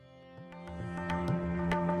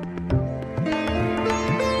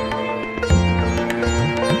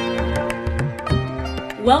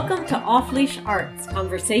Welcome to Off Leash Arts,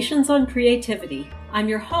 Conversations on Creativity. I'm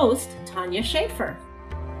your host, Tanya Schaefer.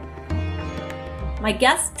 My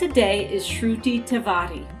guest today is Shruti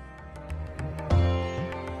Tiwari.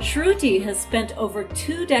 Shruti has spent over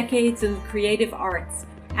 2 decades in the creative arts,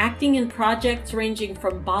 acting in projects ranging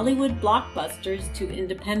from Bollywood blockbusters to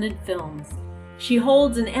independent films. She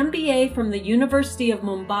holds an MBA from the University of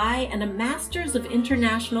Mumbai and a Master's of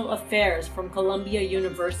International Affairs from Columbia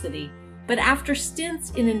University. But after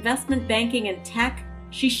stints in investment banking and tech,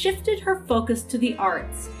 she shifted her focus to the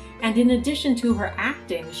arts. And in addition to her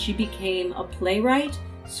acting, she became a playwright,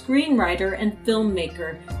 screenwriter, and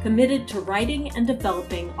filmmaker committed to writing and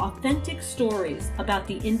developing authentic stories about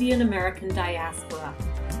the Indian American diaspora.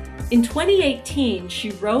 In 2018,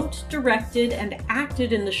 she wrote, directed, and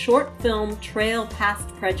acted in the short film Trail Past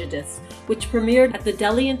Prejudice, which premiered at the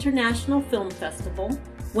Delhi International Film Festival,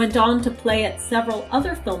 went on to play at several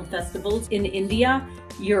other film festivals in India,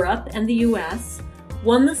 Europe, and the US,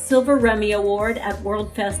 won the Silver Remy Award at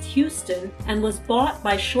WorldFest Houston, and was bought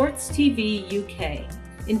by Shorts TV UK.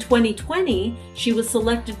 In 2020, she was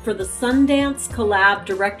selected for the Sundance Collab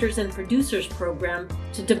Directors and Producers Program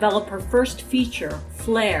to develop her first feature,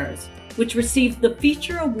 Flares, which received the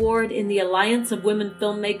Feature Award in the Alliance of Women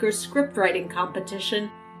Filmmakers Scriptwriting Competition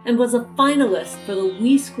and was a finalist for the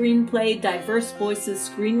We Screenplay Diverse Voices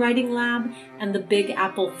Screenwriting Lab and the Big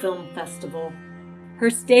Apple Film Festival. Her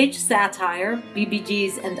stage satire,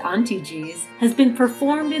 BBGs and Auntie G's, has been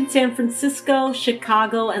performed in San Francisco,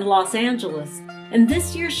 Chicago, and Los Angeles, and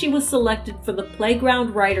this year she was selected for the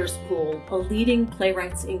Playground Writers Pool, a leading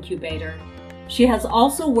playwrights incubator. She has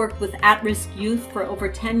also worked with at-risk youth for over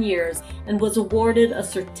 10 years and was awarded a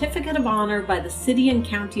Certificate of Honor by the City and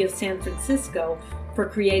County of San Francisco for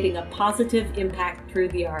creating a positive impact through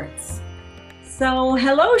the arts. So,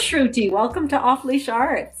 hello, Shruti. Welcome to Off Leash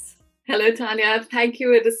Arts. Hello, Tanya. Thank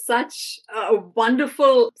you. It is such a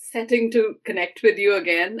wonderful setting to connect with you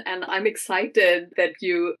again. And I'm excited that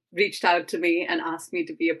you reached out to me and asked me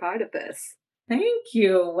to be a part of this. Thank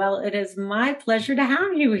you. Well, it is my pleasure to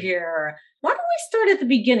have you here. Why don't we start at the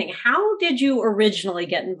beginning? How did you originally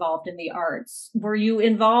get involved in the arts? Were you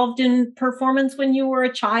involved in performance when you were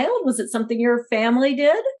a child? Was it something your family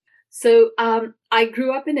did? So I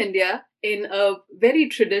grew up in India in a very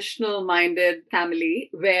traditional-minded family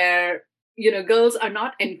where, girls are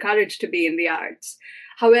not encouraged to be in the arts.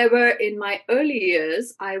 However, in my early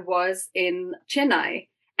years, I was in Chennai.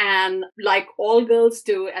 And like all girls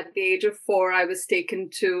do, at the age of 4, I was taken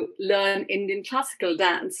to learn Indian classical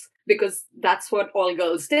dance because that's what all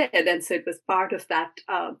girls did. And so it was part of that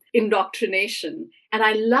indoctrination. And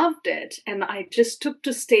I loved it. And I just took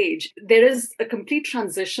to stage. There is a complete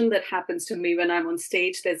transition that happens to me when I'm on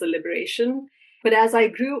stage. There's a liberation. But as I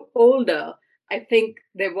grew older, I think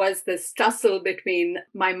there was this tussle between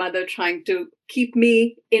my mother trying to keep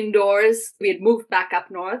me indoors. We had moved back up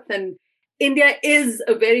north, and India is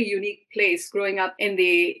a very unique place. Growing up in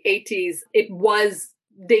the 80s, it was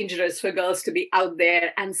dangerous for girls to be out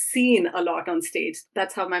there and seen a lot on stage.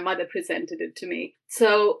 That's how my mother presented it to me.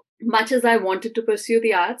 So much as I wanted to pursue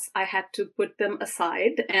the arts, I had to put them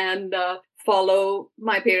aside and follow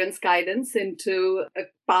my parents' guidance into a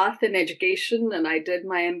path in education. And I did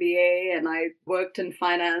my MBA and I worked in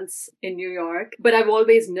finance in New York. But I've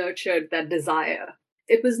always nurtured that desire.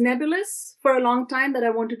 It was nebulous for a long time that I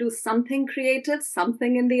want to do something creative,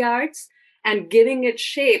 something in the arts, and giving it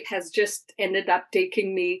shape has just ended up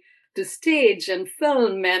taking me to stage and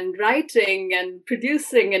film and writing and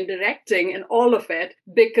producing and directing and all of it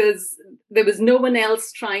because there was no one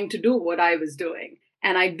else trying to do what I was doing.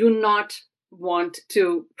 And I do not want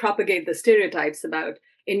to propagate the stereotypes about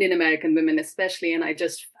Indian American women especially, and I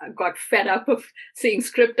just got fed up of seeing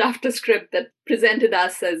script after script that presented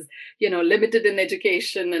us as, limited in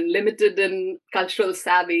education and limited in cultural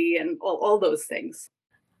savvy and all those things.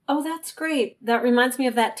 Oh, that's great. That reminds me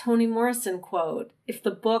of that Toni Morrison quote. If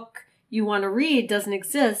the book you want to read doesn't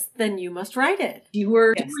exist, then you must write it. You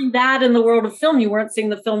were doing that in the world of film. You weren't seeing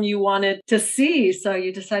the film you wanted to see, so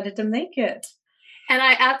you decided to make it. And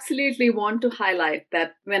I absolutely want to highlight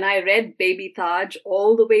that when I read Baby Taj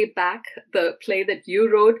all the way back, the play that you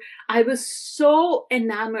wrote, I was so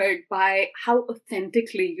enamored by how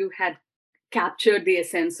authentically you had captured the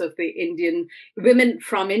essence of the Indian women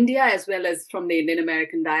from India as well as from the Indian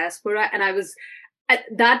American diaspora. And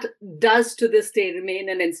that does to this day remain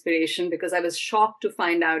an inspiration because I was shocked to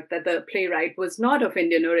find out that the playwright was not of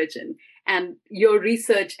Indian origin. And your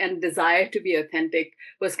research and desire to be authentic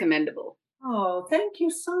was commendable. Oh, thank you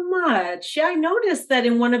so much. Yeah, I noticed that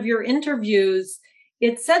in one of your interviews,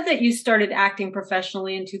 it said that you started acting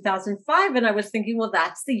professionally in 2005. And I was thinking, well,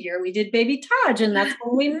 that's the year we did Baby Taj, and that's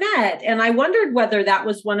when we met. And I wondered whether that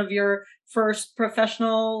was one of your first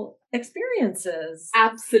professional experiences.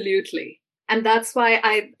 Absolutely. And that's why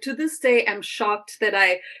I, to this day, am shocked that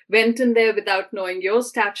I went in there without knowing your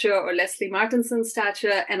stature or Leslie Martinson's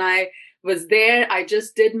stature. And I was there. I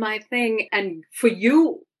just did my thing. And for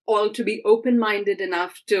you all to be open-minded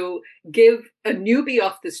enough to give a newbie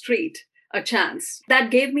off the street a chance,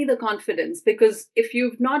 that gave me the confidence, because if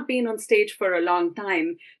you've not been on stage for a long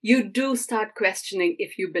time, you do start questioning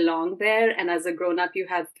if you belong there. And as a grown-up, you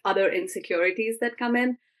have other insecurities that come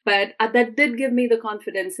in. But that did give me the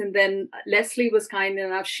confidence. And then Leslie was kind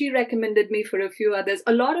enough. She recommended me for a few others.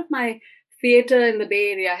 A lot of my theater in the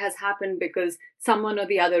Bay Area has happened because someone or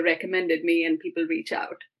the other recommended me and people reach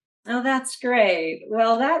out. Oh, that's great.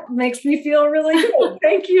 Well, that makes me feel really good.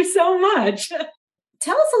 Thank you so much.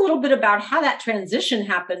 Tell us a little bit about how that transition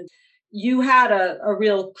happened. You had a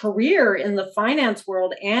real career in the finance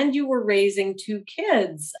world and you were raising two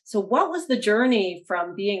kids. So what was the journey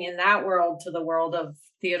from being in that world to the world of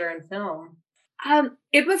theater and film?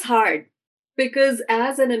 It was hard because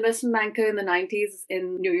as an investment banker in the 90s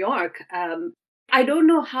in New York, I don't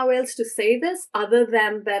know how else to say this other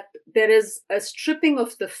than that there is a stripping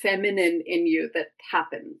of the feminine in you that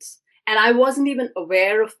happens. And I wasn't even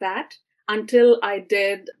aware of that until I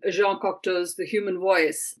did Jean Cocteau's The Human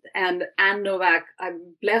Voice. And Anne Novak,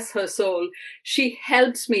 bless her soul, she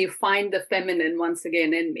helped me find the feminine once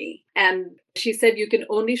again in me. And she said, you can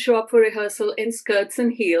only show up for rehearsal in skirts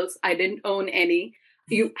and heels. I didn't own any.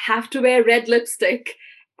 You have to wear red lipstick.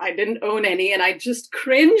 I didn't own any. And I just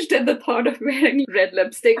cringed at the thought of wearing red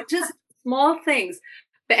lipstick, just small things.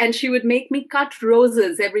 And she would make me cut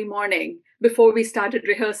roses every morning before we started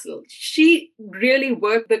rehearsal. She really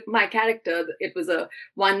worked with my character. It was a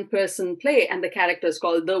one-person play, and the character is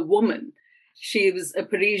called The Woman. She was a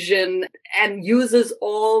Parisian and uses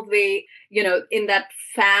all the, in that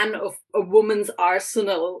fan of a woman's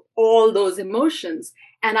arsenal, all those emotions.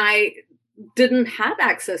 And I didn't have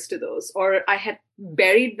access to those, or I had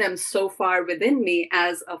buried them so far within me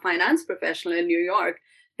as a finance professional in New York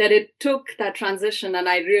that it took that transition. And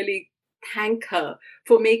I really thank her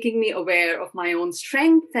for making me aware of my own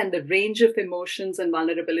strength and the range of emotions and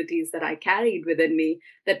vulnerabilities that I carried within me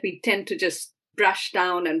that we tend to just brush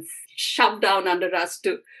down and shove down under us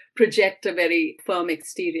to project a very firm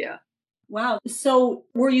exterior. Wow. So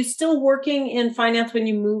were you still working in finance when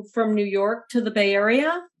you moved from New York to the Bay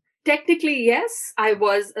Area? Technically, yes, I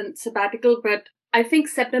was on sabbatical, but I think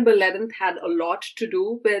September 11th had a lot to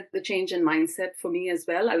do with the change in mindset for me as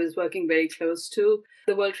well. I was working very close to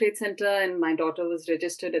the World Trade Center, and my daughter was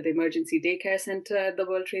registered at the emergency daycare center at the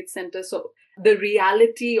World Trade Center. So the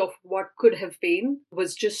reality of what could have been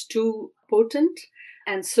was just too potent.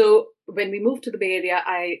 And so when we moved to the Bay Area,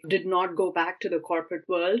 I did not go back to the corporate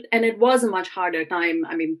world. And it was a much harder time.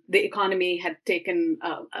 I mean, the economy had taken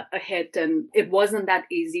a hit and it wasn't that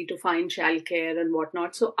easy to find childcare and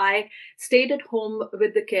whatnot. So I stayed at home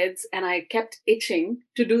with the kids and I kept itching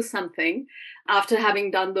to do something after having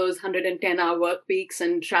done those 110-hour work weeks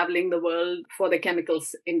and traveling the world for the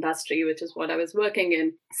chemicals industry, which is what I was working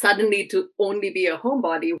in. Suddenly to only be a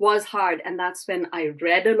homebody was hard. And that's when I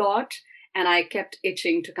read a lot. And I kept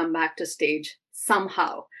itching to come back to stage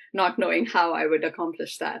somehow, not knowing how I would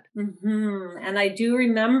accomplish that. Mm-hmm. And I do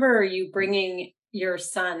remember you bringing your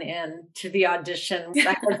son in to the audition.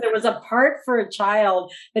 There was a part for a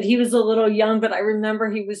child that he was a little young, but I remember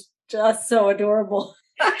he was just so adorable.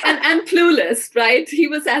 and clueless, right? He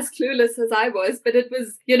was as clueless as I was, but it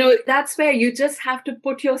was, that's where you just have to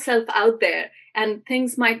put yourself out there and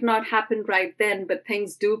things might not happen right then, but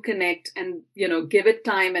things do connect and, give it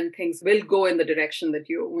time and things will go in the direction that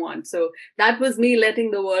you want. So that was me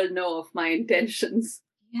letting the world know of my intentions.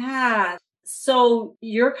 Yeah. So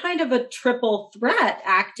you're kind of a triple threat,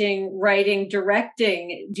 acting, writing,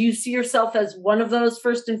 directing. Do you see yourself as one of those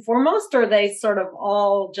first and foremost, or are they sort of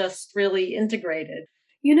all just really integrated?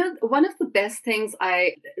 One of the best things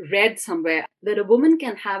I read somewhere, that a woman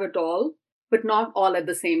can have it all, but not all at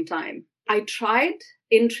the same time. I tried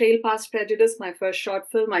in Trail Past Prejudice, my first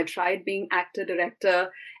short film, I tried being actor,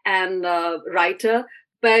 director, and writer,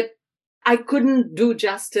 but I couldn't do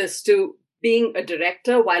justice to being a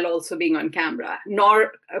director while also being on camera,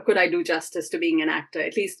 nor could I do justice to being an actor.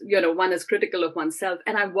 At least, one is critical of oneself.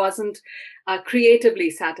 And I wasn't creatively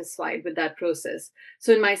satisfied with that process.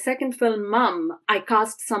 So in my second film, Mum, I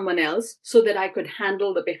cast someone else so that I could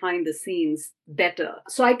handle the behind the scenes better.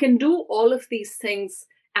 So I can do all of these things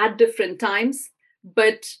at different times,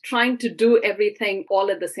 but trying to do everything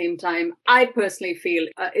all at the same time, I personally feel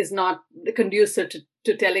is not conducive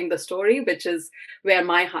to telling the story, which is where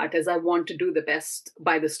my heart is. I want to do the best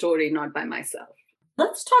by the story, not by myself.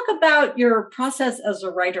 Let's talk about your process as a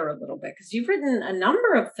writer a little bit, because you've written a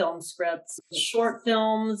number of film scripts, short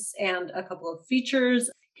films, and a couple of features.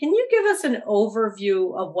 Can you give us an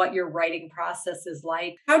overview of what your writing process is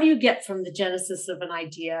like? How do you get from the genesis of an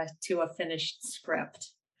idea to a finished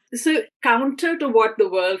script? So, counter to what the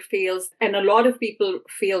world feels, and a lot of people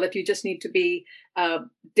feel that you just need to be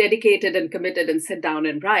dedicated and committed and sit down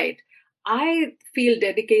and write. I feel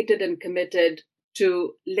dedicated and committed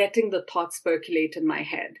to letting the thoughts percolate in my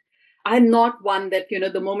head. I'm not one that,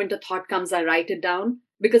 the moment a thought comes, I write it down,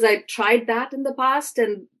 because I tried that in the past.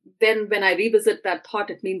 And then when I revisit that thought,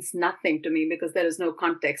 it means nothing to me because there is no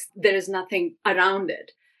context. There is nothing around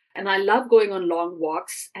it. And I love going on long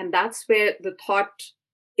walks. And that's where the thought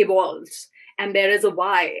evolves. And there is a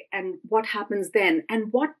why. And what happens then?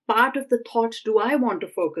 And what part of the thought do I want to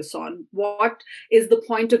focus on? What is the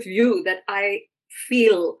point of view that I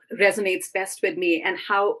feel resonates best with me, and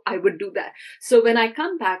how I would do that? So when I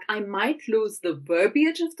come back, I might lose the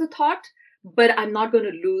verbiage of the thought, but I'm not going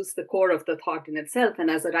to lose the core of the thought in itself.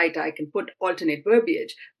 And as a writer, I can put alternate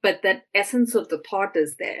verbiage, but that essence of the thought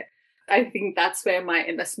is there. I think that's where my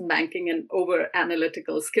investment banking and over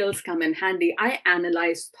analytical skills come in handy. I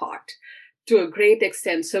analyze thought to a great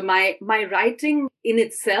extent. So my writing in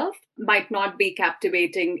itself might not be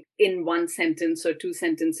captivating in one sentence or two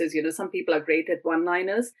sentences. Some people are great at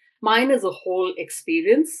one-liners. Mine is a whole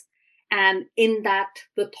experience. And in that,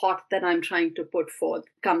 the thought that I'm trying to put forth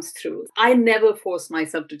comes through. I never force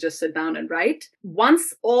myself to just sit down and write.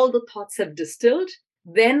 Once all the thoughts have distilled,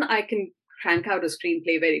 then I can crank out a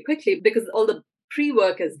screenplay very quickly because all the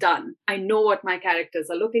pre-work is done. I know what my characters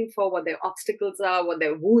are looking for, what their obstacles are, what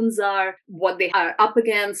their wounds are, what they are up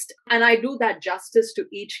against. And I do that justice to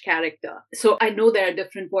each character. So I know there are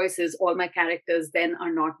different voices. All my characters then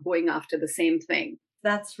are not going after the same thing.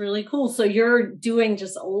 That's really cool. So you're doing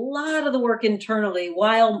just a lot of the work internally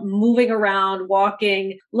while moving around,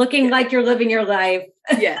 walking, looking like you're living your life.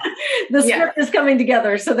 Yeah. The script is coming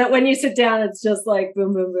together so that when you sit down, it's just like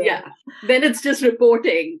boom, boom, boom. Yeah. Then it's just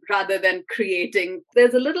reporting rather than creating.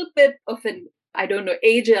 There's a little bit of an,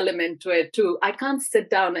 age element to it too. I can't sit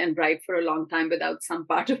down and write for a long time without some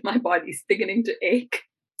part of my body beginning to ache.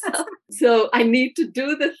 So I need to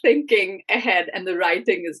do the thinking ahead, and the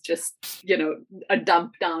writing is just, a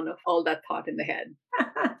dump down of all that thought in the head.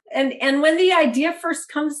 And when the idea first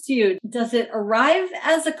comes to you, does it arrive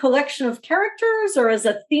as a collection of characters or as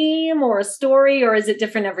a theme or a story, or is it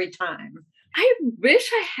different every time? I wish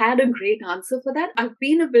I had a great answer for that. I've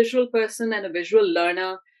been a visual person and a visual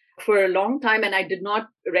learner for a long time, and I did not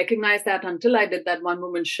recognize that until I did that one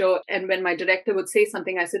woman show. And when my director would say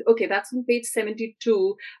something, I said, okay, that's on page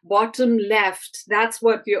 72, bottom left. That's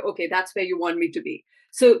where you want me to be.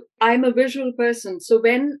 So I'm a visual person. So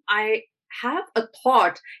when I have a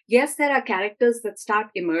thought, yes, there are characters that start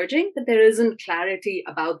emerging, but there isn't clarity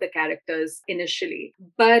about the characters initially.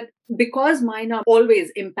 But because mine are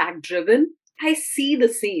always impact driven, I see the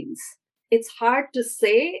scenes. It's hard to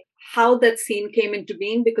say how that scene came into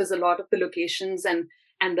being because a lot of the locations and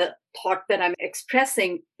the thought that I'm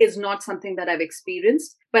expressing is not something that I've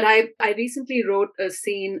experienced. But I recently wrote a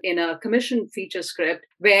scene in a commissioned feature script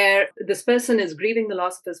where this person is grieving the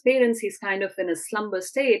loss of his parents. He's kind of in a slumber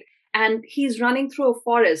state, and he's running through a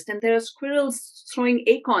forest, and there are squirrels throwing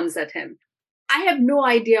acorns at him. I have no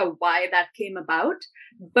idea why that came about,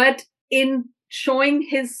 but in showing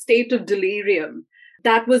his state of delirium,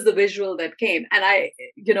 that was the visual that came. And I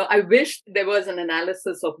wish there was an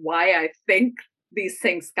analysis of why I think these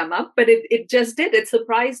things come up, but it just did. It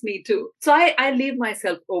surprised me too. So I leave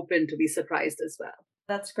myself open to be surprised as well.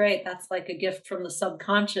 That's great. That's like a gift from the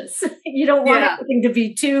subconscious. You don't want anything to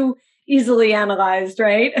be too easily analyzed,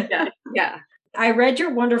 right? Yeah. I read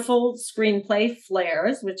your wonderful screenplay,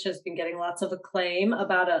 Flares, which has been getting lots of acclaim,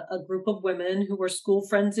 about a group of women who were school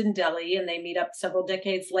friends in Delhi, and they meet up several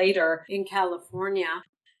decades later in California.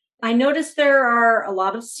 I noticed there are a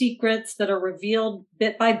lot of secrets that are revealed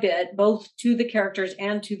bit by bit, both to the characters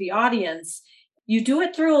and to the audience. You do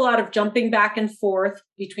it through a lot of jumping back and forth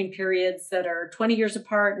between periods that are 20 years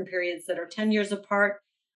apart and periods that are 10 years apart.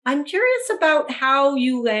 I'm curious about how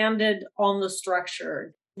you landed on the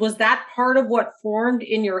structure. Was that part of what formed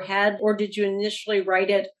in your head, or did you initially write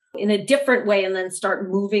it in a different way and then start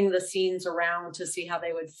moving the scenes around to see how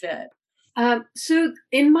they would fit? So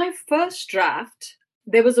in my first draft,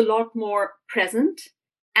 there was a lot more present,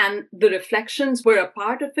 and the reflections were a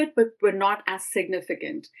part of it, but were not as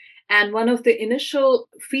significant. And one of the initial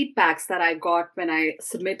feedbacks that I got when I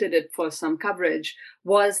submitted it for some coverage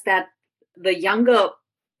was that the younger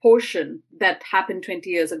portion that happened 20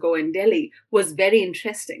 years ago in Delhi was very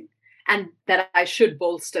interesting and that I should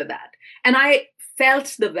bolster that. And I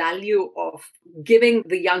felt the value of giving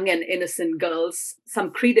the young and innocent girls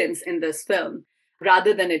some credence in this film,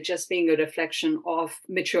 rather than it just being a reflection of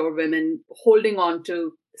mature women holding on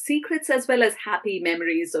to secrets as well as happy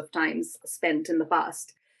memories of times spent in the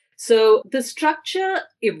past. So the structure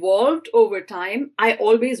evolved over time. I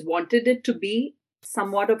always wanted it to be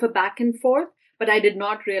somewhat of a back and forth, but I did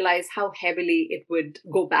not realize how heavily it would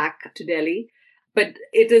go back to Delhi. But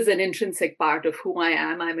it is an intrinsic part of who I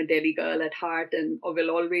am. I'm a Delhi girl at heart and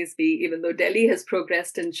will always be, even though Delhi has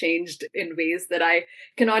progressed and changed in ways that I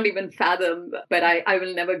cannot even fathom. But I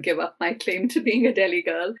will never give up my claim to being a Delhi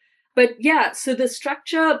girl. But yeah, so the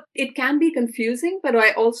structure, it can be confusing, but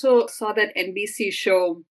I also saw that NBC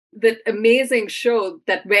show, that amazing show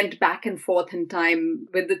that went back and forth in time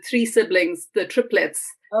with the three siblings, the triplets.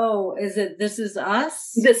 Oh, is it This Is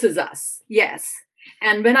Us? This Is Us, yes.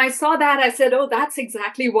 And when I saw that, I said, oh, that's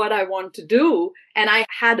exactly what I want to do. And I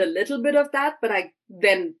had a little bit of that, but I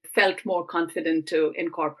then felt more confident to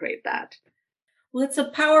incorporate that. Well, it's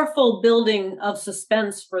a powerful building of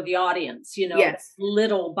suspense for the audience. Yes.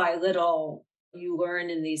 Little by little, you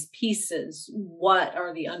learn in these pieces what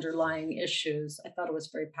are the underlying issues. I thought it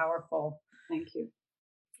was very powerful. Thank you.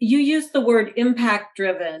 You used the word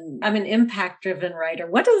impact-driven. I'm an impact-driven writer.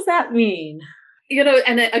 What does that mean?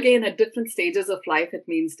 And again, at different stages of life, it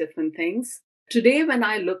means different things. Today, when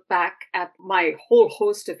I look back at my whole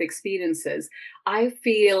host of experiences, I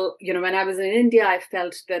feel, when I was in India, I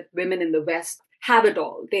felt that women in the West have it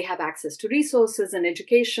all. They have access to resources and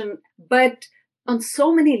education. But on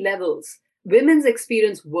so many levels, women's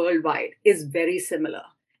experience worldwide is very similar.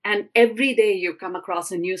 And every day you come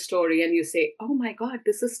across a new story and you say, oh my God,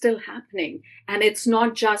 this is still happening. And it's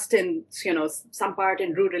not just in, some part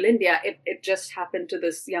in rural India. It just happened to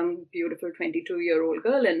this young, beautiful 22-year-old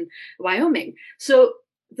girl in Wyoming. So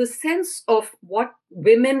the sense of what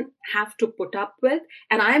women have to put up with,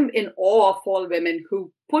 and I'm in awe of all women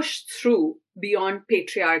who push through beyond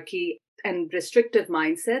patriarchy and restrictive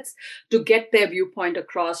mindsets to get their viewpoint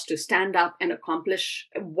across, to stand up and accomplish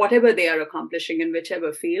whatever they are accomplishing in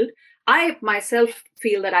whichever field. I myself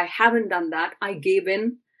feel that I haven't done that. I gave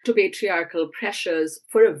in to patriarchal pressures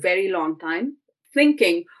for a very long time,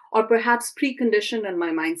 thinking, or perhaps preconditioned in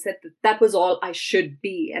my mindset, that was all I should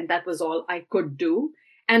be and that was all I could do.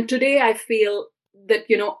 And today I feel that,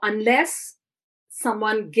 unless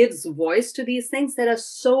someone gives voice to these things, there are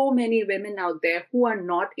so many women out there who are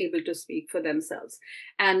not able to speak for themselves.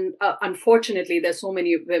 And unfortunately, there's so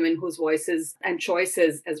many women whose voices and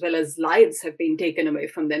choices as well as lives have been taken away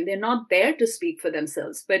from them. They're not there to speak for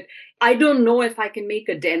themselves. But I don't know if I can make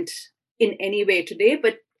a dent in any way today,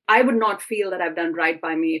 but I would not feel that I've done right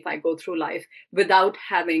by me if I go through life without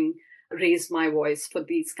having raised my voice for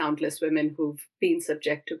these countless women who've been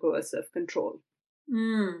subject to coercive control.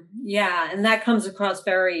 Yeah, and that comes across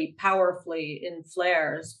very powerfully in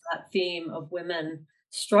Flares, that theme of women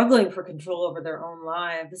struggling for control over their own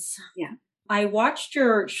lives. Yeah. I watched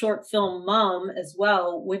your short film Mom as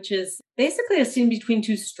well, which is basically a scene between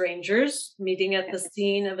two strangers meeting at the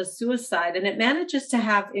scene of a suicide, and it manages to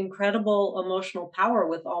have incredible emotional power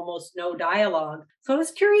with almost no dialogue. So I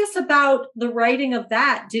was curious about the writing of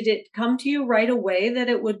that. Did it come to you right away that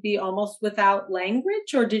it would be almost without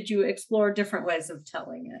language, or did you explore different ways of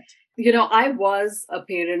telling it? I was a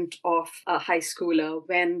parent of a high schooler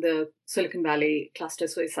when the Silicon Valley cluster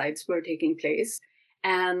suicides were taking place.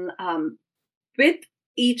 And with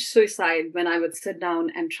each suicide, when I would sit down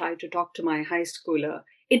and try to talk to my high schooler,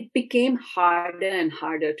 it became harder and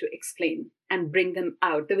harder to explain and bring them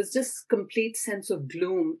out. There was this complete sense of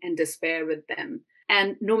gloom and despair with them.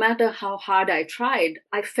 And no matter how hard I tried,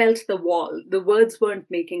 I felt the wall. The words weren't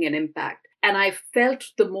making an impact. And I felt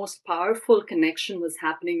the most powerful connection was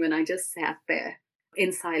happening when I just sat there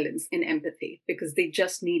in silence, in empathy, because they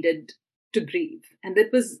just needed to grieve. And it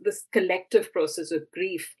was this collective process of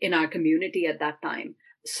grief in our community at that time.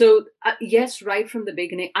 So yes, right from the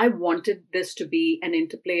beginning, I wanted this to be an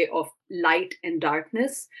interplay of light and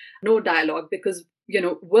darkness, no dialogue, because,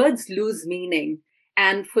 words lose meaning.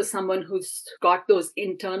 And for someone who's got those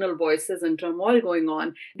internal voices and turmoil going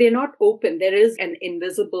on, they're not open. There is an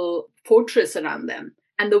invisible fortress around them.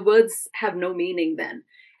 And the words have no meaning then.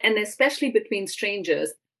 And especially between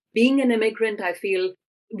strangers, being an immigrant, I feel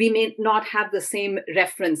we may not have the same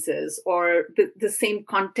references or the same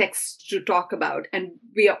context to talk about. And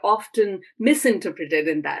we are often misinterpreted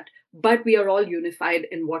in that. but we are all unified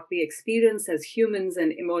in what we experience as humans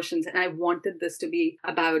and emotions. And I wanted this to be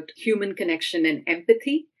about human connection and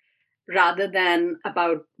empathy rather than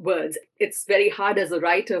about words. It's very hard as a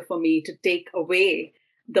writer for me to take away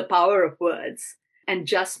the power of words and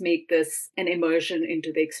just make this an immersion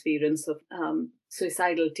into the experience of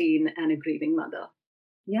suicidal teen and a grieving mother.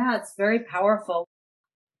 Yeah, it's very powerful.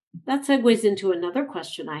 That segues into another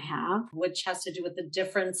question I have, which has to do with the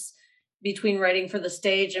difference between writing for the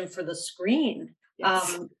stage and for the screen.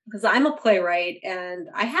 Yes. Because I'm a playwright and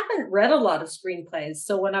I haven't read a lot of screenplays.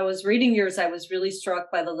 So when I was reading yours, I was really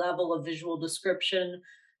struck by the level of visual description,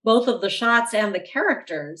 both of the shots and the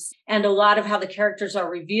characters, and a lot of how the characters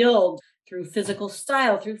are revealed through physical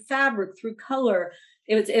style, through fabric, through color.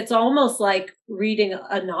 It's almost like reading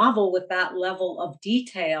a novel with that level of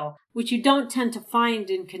detail, which you don't tend to find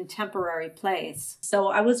in contemporary plays. So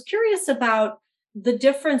I was curious about the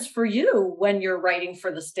difference for you when you're writing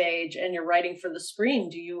for the stage and you're writing for the screen.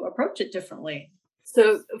 Do you approach it differently?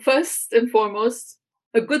 So first and foremost,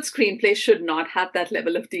 a good screenplay should not have that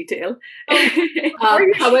level of detail.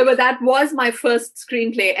 However, that was my first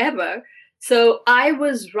screenplay ever. So I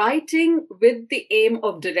was writing with the aim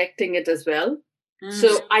of directing it as well.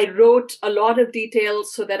 So I wrote a lot of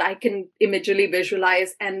details so that I can imagery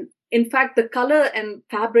visualize. And in fact, the color and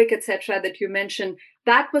fabric, etc., that you mentioned,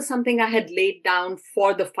 that was something I had laid down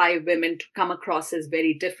for the 5 women to come across as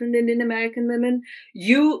very different Indian American women.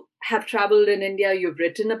 You have traveled in India, you've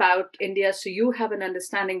written about India, so you have an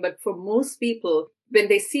understanding. But for most people, when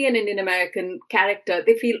they see an Indian American character,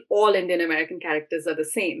 they feel all Indian American characters are the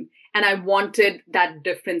same. And I wanted that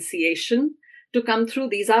differentiation to come through.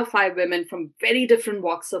 These are 5 women from very different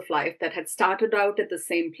walks of life that had started out at the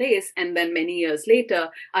same place and then many years later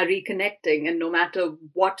are reconnecting. And no matter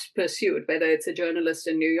what pursuit, whether it's a journalist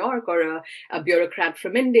in New York or a bureaucrat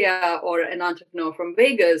from India or an entrepreneur from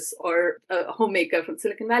Vegas or a homemaker from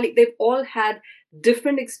Silicon Valley, they've all had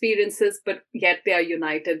different experiences, but yet they are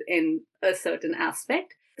united in a certain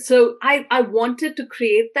aspect. So I wanted to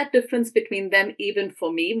create that difference between them, even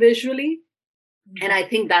for me visually. And I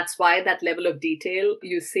think that's why that level of detail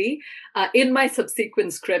you see. In my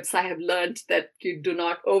subsequent scripts, I have learned that you do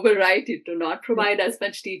not overwrite, you do not provide as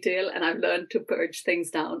much detail, and I've learned to purge things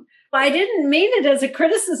down. I didn't mean it as a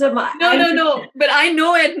criticism. No. But I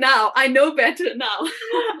know it now. I know better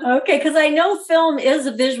now. Okay, because I know film is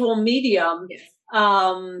a visual medium. Yes.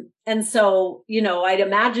 And so, I'd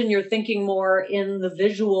imagine you're thinking more in the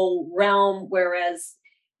visual realm, whereas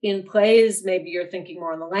in plays, maybe you're thinking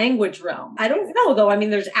more in the language realm. I don't know, though. I mean,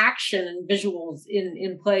 there's action and visuals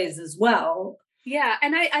in plays as well. Yeah,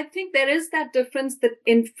 and I think there is that difference that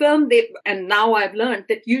in film, and now I've learned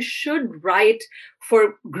that you should write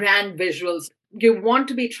for grand visuals. You want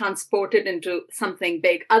to be transported into something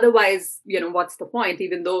big. Otherwise, what's the point?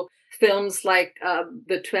 Even though films like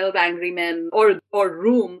The 12 Angry Men or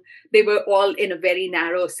Room, they were all in a very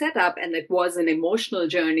narrow setup, and it was an emotional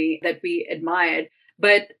journey that we admired.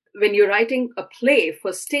 But when you're writing a play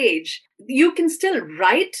for stage, you can still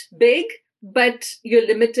write big, but you're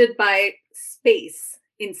limited by space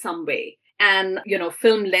in some way. And,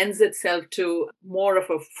 film lends itself to more of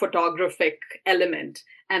a photographic element,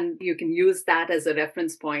 and you can use that as a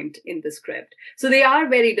reference point in the script. So they are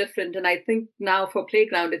very different. And I think now for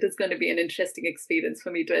Playground, it is going to be an interesting experience for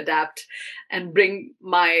me to adapt and bring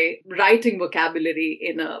my writing vocabulary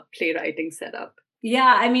in a playwriting setup.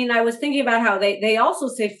 Yeah, I mean, I was thinking about how they also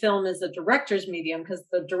say film is a director's medium because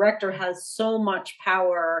the director has so much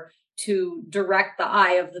power to direct the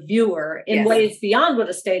eye of the viewer in ways beyond what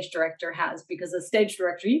a stage director has. Because a stage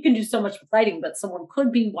director, you can do so much with lighting, but someone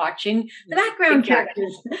could be watching the background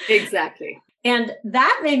characters. Exactly. And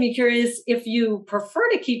that made me curious if you prefer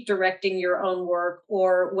to keep directing your own work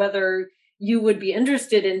or whether you would be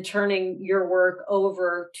interested in turning your work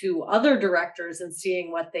over to other directors and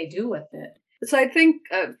seeing what they do with it. So I think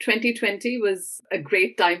 2020 was a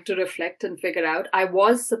great time to reflect and figure out. I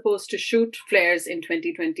was supposed to shoot flares in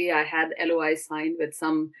 2020. I had LOI signed with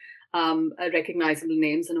some recognizable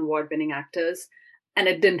names and award-winning actors, and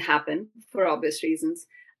it didn't happen for obvious reasons.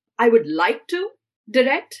 I would like to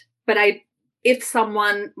direct, but if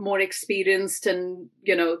someone more experienced and,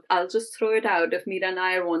 I'll just throw it out. If Meera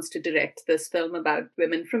Nair wants to direct this film about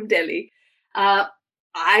women from Delhi,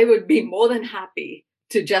 I would be more than happy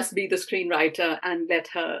to just be the screenwriter and let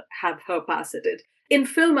her have her pass at it. In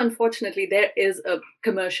film, unfortunately, there is a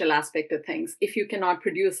commercial aspect of things. If you cannot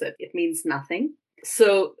produce it, it means nothing.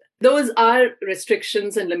 So those are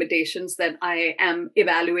restrictions and limitations that I am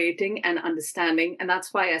evaluating and understanding. And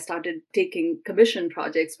that's why I started taking commission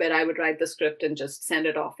projects where I would write the script and just send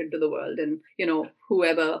it off into the world. And,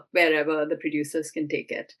 whoever, wherever the producers can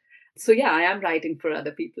take it. So yeah, I am writing for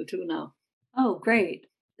other people too now. Oh, great.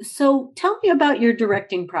 So tell me about your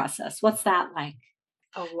directing process. What's that like?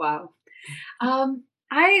 Oh wow.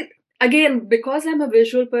 I again, because I'm a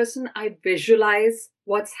visual person, I visualize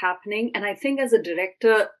what's happening. And I think as a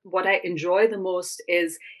director, what I enjoy the most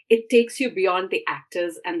is it takes you beyond the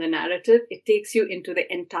actors and the narrative. It takes you into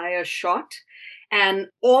the entire shot and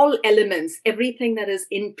all elements, everything that is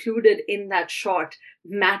included in that shot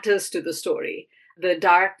matters to the story. The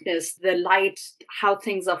darkness, the light, how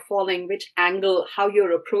things are falling, which angle, how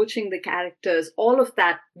you're approaching the characters, all of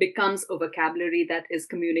that becomes a vocabulary that is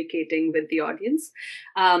communicating with the audience.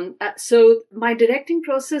 So my directing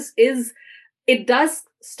process is, it does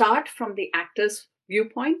start from the actor's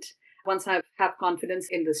viewpoint. Once I have confidence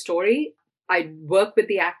in the story, I work with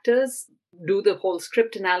the actors, do the whole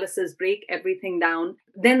script analysis, break everything down,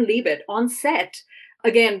 then leave it on set.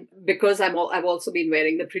 Again, because I've also been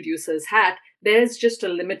wearing the producer's hat, there is just a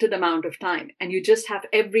limited amount of time. And you just have,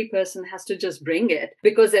 every person has to just bring it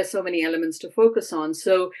because there's so many elements to focus on.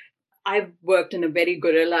 So I've worked in a very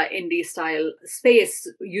guerrilla indie style space.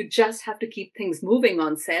 You just have to keep things moving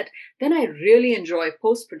on set. Then I really enjoy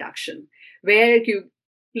post production, where you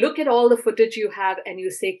look at all the footage you have and you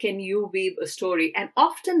say, can you weave a story? And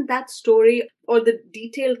often that story or the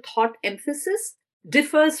detailed thought emphasis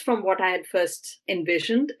differs from what I had first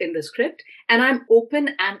envisioned in the script. And I'm open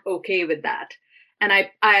and okay with that. And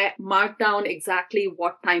I mark down exactly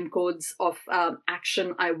what time codes of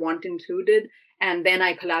action I want included. And then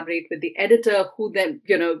I collaborate with the editor, who then,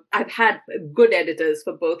 I've had good editors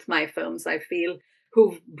for both my films, I feel,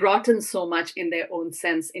 who've brought in so much in their own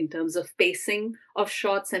sense in terms of pacing of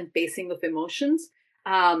shots and pacing of emotions.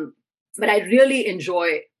 But I really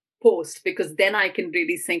enjoy post because then I can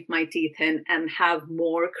really sink my teeth in and have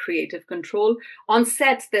more creative control. On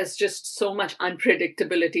set, there's just so much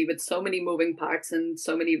unpredictability with so many moving parts and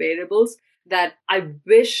so many variables that I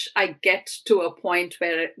wish I get to a point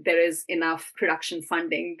where there is enough production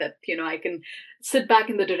funding that, I can sit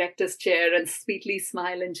back in the director's chair and sweetly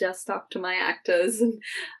smile and just talk to my actors. And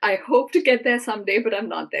I hope to get there someday, but I'm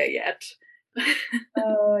not there yet.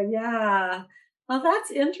 Oh, yeah. Well,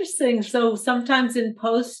 that's interesting. So sometimes in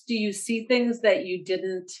post, do you see things that you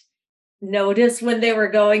didn't notice when they were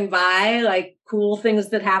going by, like cool things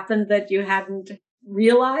that happened that you hadn't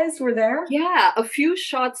realized were there? Yeah, a few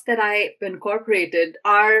shots that I've incorporated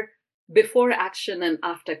are before action and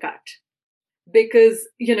after cut. Because,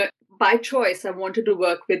 by choice, I wanted to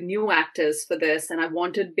work with new actors for this, and I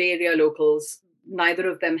wanted Bay Area locals. Neither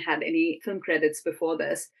of them had any film credits before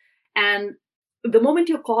this. And the moment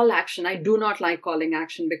you call action, I do not like calling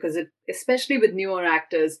action because especially with newer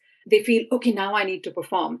actors, they feel, okay, now I need to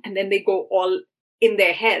perform. And then they go all in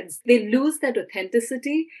their heads. They lose that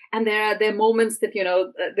authenticity. And there are moments that,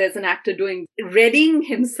 there's an actor readying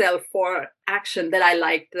himself for action that I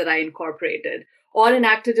liked, that I incorporated. Or an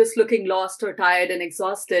actor just looking lost or tired and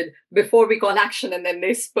exhausted before we call action, and then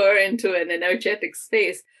they spur into an energetic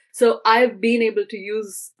space. So I've been able to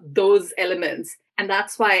use those elements. And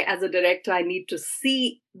that's why, as a director, I need to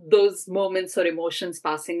see those moments or emotions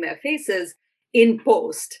passing their faces in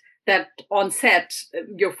post. That on set,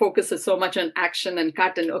 your focus is so much on action and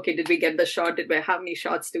cut. And okay, did we get the shot? How many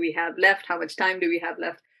shots do we have left? How much time do we have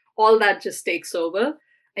left? All that just takes over.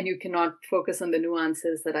 And you cannot focus on the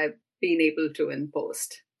nuances that I've been able to in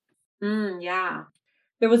post. Yeah.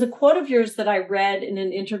 There was a quote of yours that I read in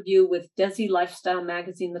an interview with Desi Lifestyle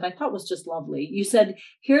magazine that I thought was just lovely. You said,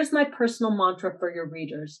 here's my personal mantra for your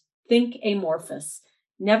readers. Think amorphous.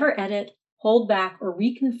 Never edit, hold back, or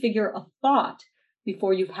reconfigure a thought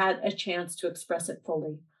before you've had a chance to express it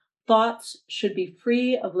fully. Thoughts should be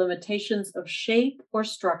free of limitations of shape or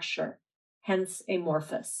structure, hence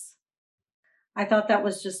amorphous. I thought that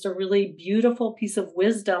was just a really beautiful piece of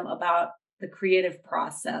wisdom about the creative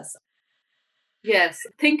process. Yes,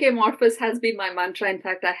 think amorphous has been my mantra. In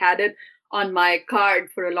fact, I had it on my card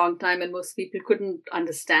for a long time and most people couldn't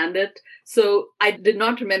understand it. So I did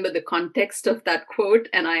not remember the context of that quote,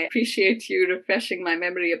 and I appreciate you refreshing my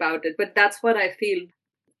memory about it. But that's what I feel.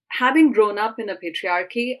 Having grown up in a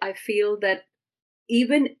patriarchy, I feel that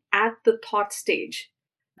even at the thought stage,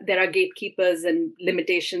 there are gatekeepers and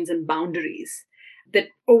limitations and boundaries that,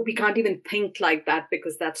 we can't even think like that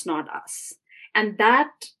because that's not us. And that,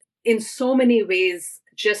 in so many ways,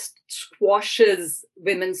 just squashes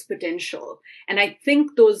women's potential. And I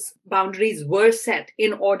think those boundaries were set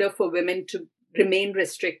in order for women to remain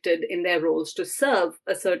restricted in their roles, to serve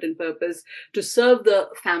a certain purpose, to serve the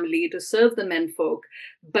family, to serve the menfolk.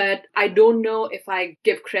 But I don't know if I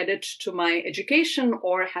give credit to my education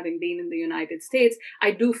or having been in the United States.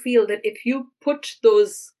 I do feel that if you put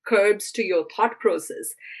those curbs to your thought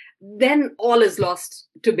process, then all is lost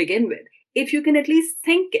to begin with. If you can at least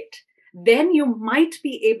think it, then you might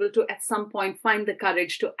be able to at some point find the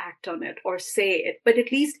courage to act on it or say it. But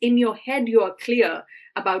at least in your head, you are clear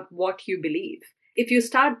about what you believe. If you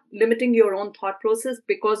start limiting your own thought process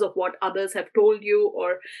because of what others have told you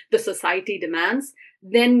or the society demands,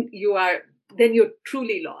 then you're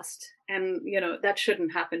truly lost. And, that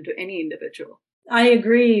shouldn't happen to any individual. I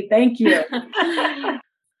agree. Thank you.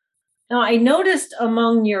 Now, I noticed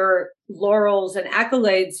among your laurels and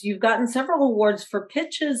accolades, you've gotten several awards for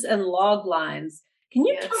pitches and log lines. Can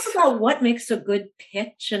you talk about what makes a good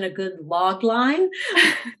pitch and a good log line?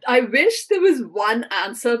 I wish there was one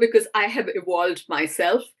answer, because I have evolved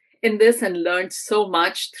myself in this and learned so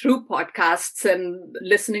much through podcasts and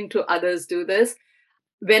listening to others do this.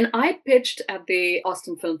 When I pitched at the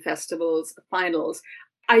Austin Film Festival's finals,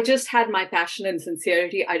 I just had my passion and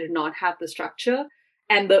sincerity. I did not have the structure.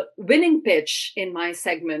 And the winning pitch in my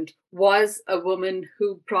segment was a woman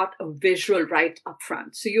who brought a visual right up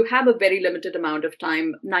front. So you have a very limited amount of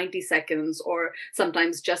time, 90 seconds, or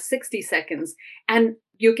sometimes just 60 seconds. And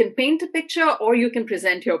you can paint a picture or you can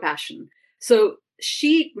present your passion. So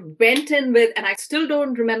she went in with, and I still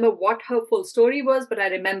don't remember what her full story was, but I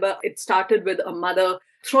remember it started with a mother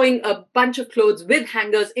throwing a bunch of clothes with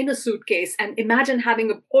hangers in a suitcase. And imagine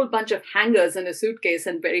having a whole bunch of hangers in a suitcase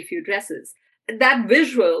and very few dresses. That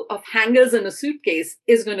visual of hangers in a suitcase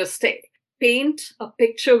is going to stay. Paint a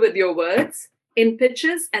picture with your words in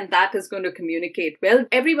pitches, and that is going to communicate well.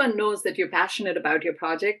 Everyone knows that you're passionate about your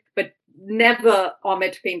project, but never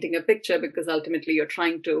omit painting a picture, because ultimately you're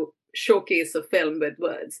trying to showcase a film with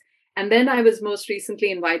words. And then I was most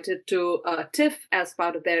recently invited to TIFF as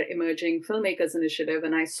part of their Emerging Filmmakers Initiative,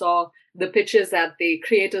 and I saw the pitches at the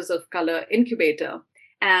Creators of Color Incubator.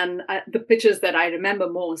 And the pitches that I remember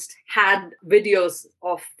most had videos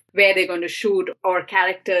of where they're going to shoot or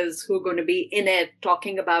characters who are going to be in it,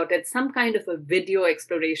 talking about it, some kind of a video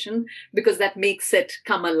exploration, because that makes it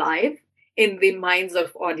come alive in the minds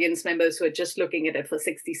of audience members who are just looking at it for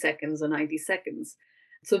 60 seconds or 90 seconds.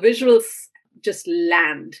 So visuals just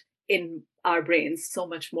land in our brains so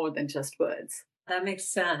much more than just words. That makes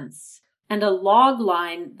sense. And a log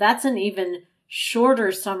line, that's an even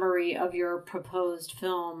shorter summary of your proposed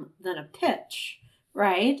film than a pitch,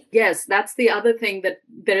 right? Yes, that's the other thing, that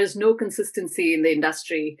there is no consistency in the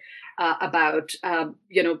industry about,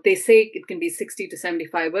 they say it can be 60 to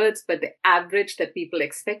 75 words, but the average that people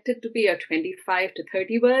expect it to be are 25 to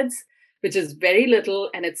 30 words, which is very little.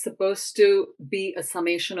 And it's supposed to be a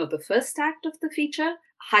summation of the first act of the feature,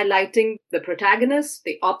 highlighting the protagonist,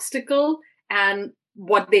 the obstacle, and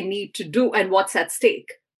what they need to do and what's at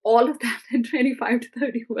stake. All of that in 25 to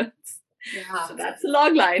 30 words. Yeah. So that's a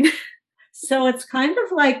log line. So it's kind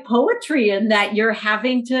of like poetry in that you're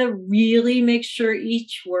having to really make sure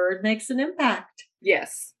each word makes an impact.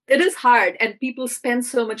 Yes, it is hard. And people spend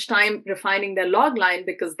so much time refining their log line,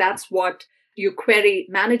 because that's what you query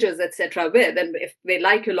managers, etc. with. And if they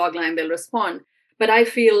like your log line, they'll respond. But I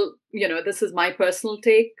feel, this is my personal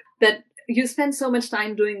take, that you spend so much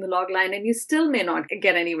time doing the log line and you still may not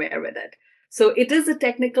get anywhere with it. So it is a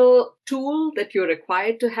technical tool that you're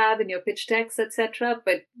required to have in your pitch decks, etc.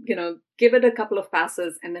 But, give it a couple of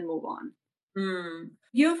passes and then move on.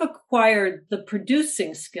 You've acquired the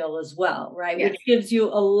producing skill as well, right? Yes. Which gives you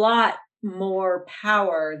a lot more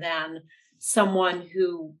power than someone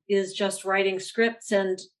who is just writing scripts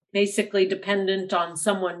and basically dependent on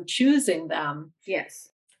someone choosing them. Yes.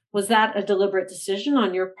 Was that a deliberate decision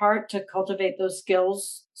on your part to cultivate those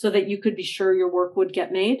skills so that you could be sure your work would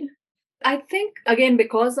get made? I think, again,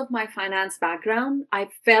 because of my finance background, I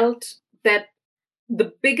felt that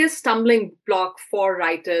the biggest stumbling block for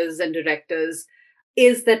writers and directors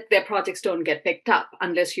is that their projects don't get picked up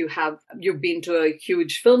unless you've been to a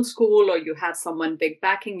huge film school or you have someone big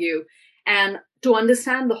backing you. And to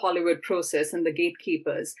understand the Hollywood process and the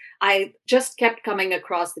gatekeepers, I just kept coming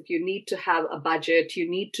across that you need to have a budget, you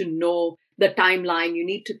need to know the timeline, you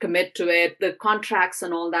need to commit to it, the contracts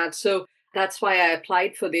and all that. So that's why I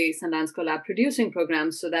applied for the Sundance Collab producing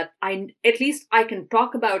program, so that at least I can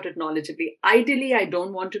talk about it knowledgeably. Ideally, I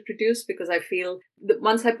don't want to produce, because I feel that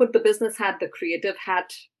once I put the business hat, the creative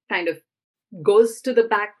hat kind of goes to the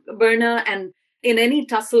back burner. And in any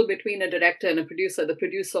tussle between a director and a producer, the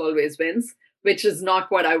producer always wins, which is not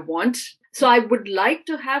what I want. So I would like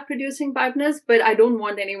to have producing partners, but I don't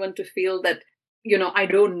want anyone to feel that, I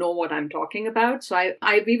don't know what I'm talking about. So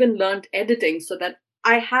I've even learned editing so that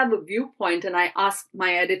I have a viewpoint and I ask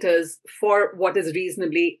my editors for what is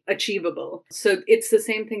reasonably achievable. So it's the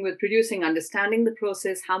same thing with producing, understanding the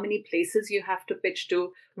process, how many places you have to pitch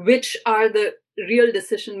to, which are the real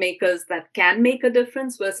decision makers that can make a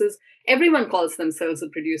difference versus everyone calls themselves a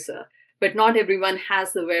producer, but not everyone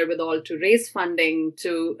has the wherewithal to raise funding,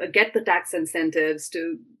 to get the tax incentives,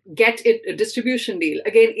 to get it a distribution deal.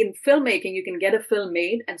 Again, in filmmaking, you can get a film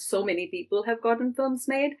made, and so many people have gotten films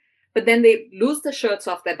made, but then they lose the shirts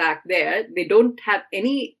off their back there. They don't have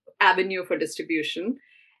any avenue for distribution.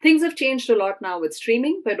 Things have changed a lot now with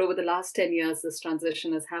streaming, but over the last 10 years, this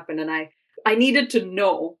transition has happened, and I needed to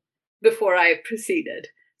know before I proceeded.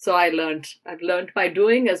 So I've learned by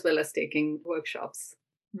doing as well as taking workshops.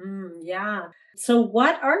 Yeah. So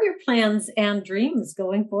what are your plans and dreams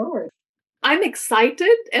going forward? I'm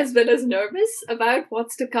excited as well as nervous about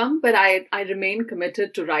what's to come, but I remain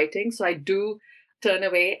committed to writing. So I do turn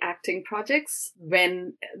away acting projects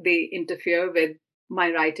when they interfere with my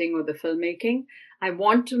writing or the filmmaking. I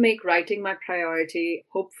want to make writing my priority.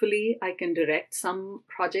 Hopefully, I can direct some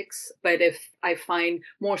projects, but if I find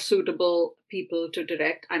more suitable people to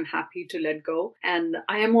direct, I'm happy to let go. And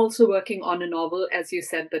I am also working on a novel, as you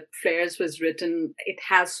said, that Flares was written. It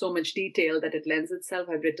has so much detail that it lends itself.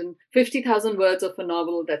 I've written 50,000 words of a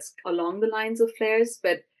novel that's along the lines of Flares,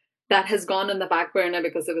 but that has gone on the back burner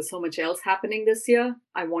because there was so much else happening this year.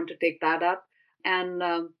 I want to take that up.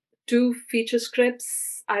 And 2 feature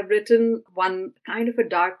scripts I've written, one kind of a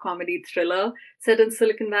dark comedy thriller set in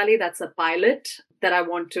Silicon Valley. That's a pilot that I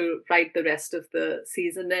want to write the rest of the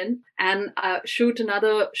season in, and shoot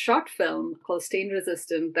another short film called Stain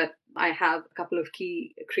Resistant that I have a couple of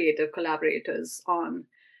key creative collaborators on.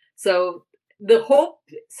 So the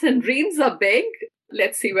hopes and dreams are big.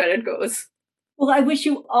 Let's see where it goes. Well, I wish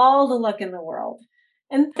you all the luck in the world.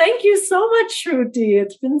 And thank you so much, Shruti.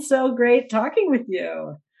 It's been so great talking with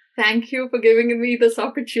you. Thank you for giving me this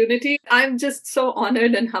opportunity. I'm just so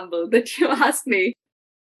honored and humbled that you asked me.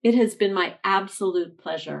 It has been my absolute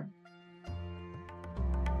pleasure.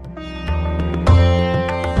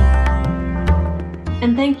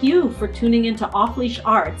 And thank you for tuning into Off Leash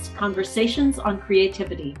Arts, Conversations on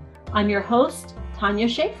Creativity. I'm your host, Tanya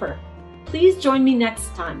Schaefer. Please join me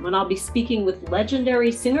next time when I'll be speaking with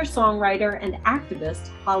legendary singer-songwriter and activist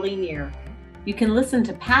Holly Near. You can listen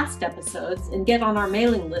to past episodes and get on our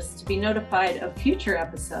mailing list to be notified of future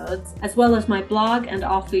episodes, as well as my blog and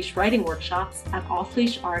off-leash writing workshops at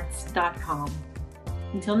offleasharts.com.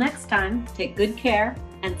 Until next time, take good care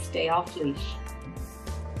and stay off-leash.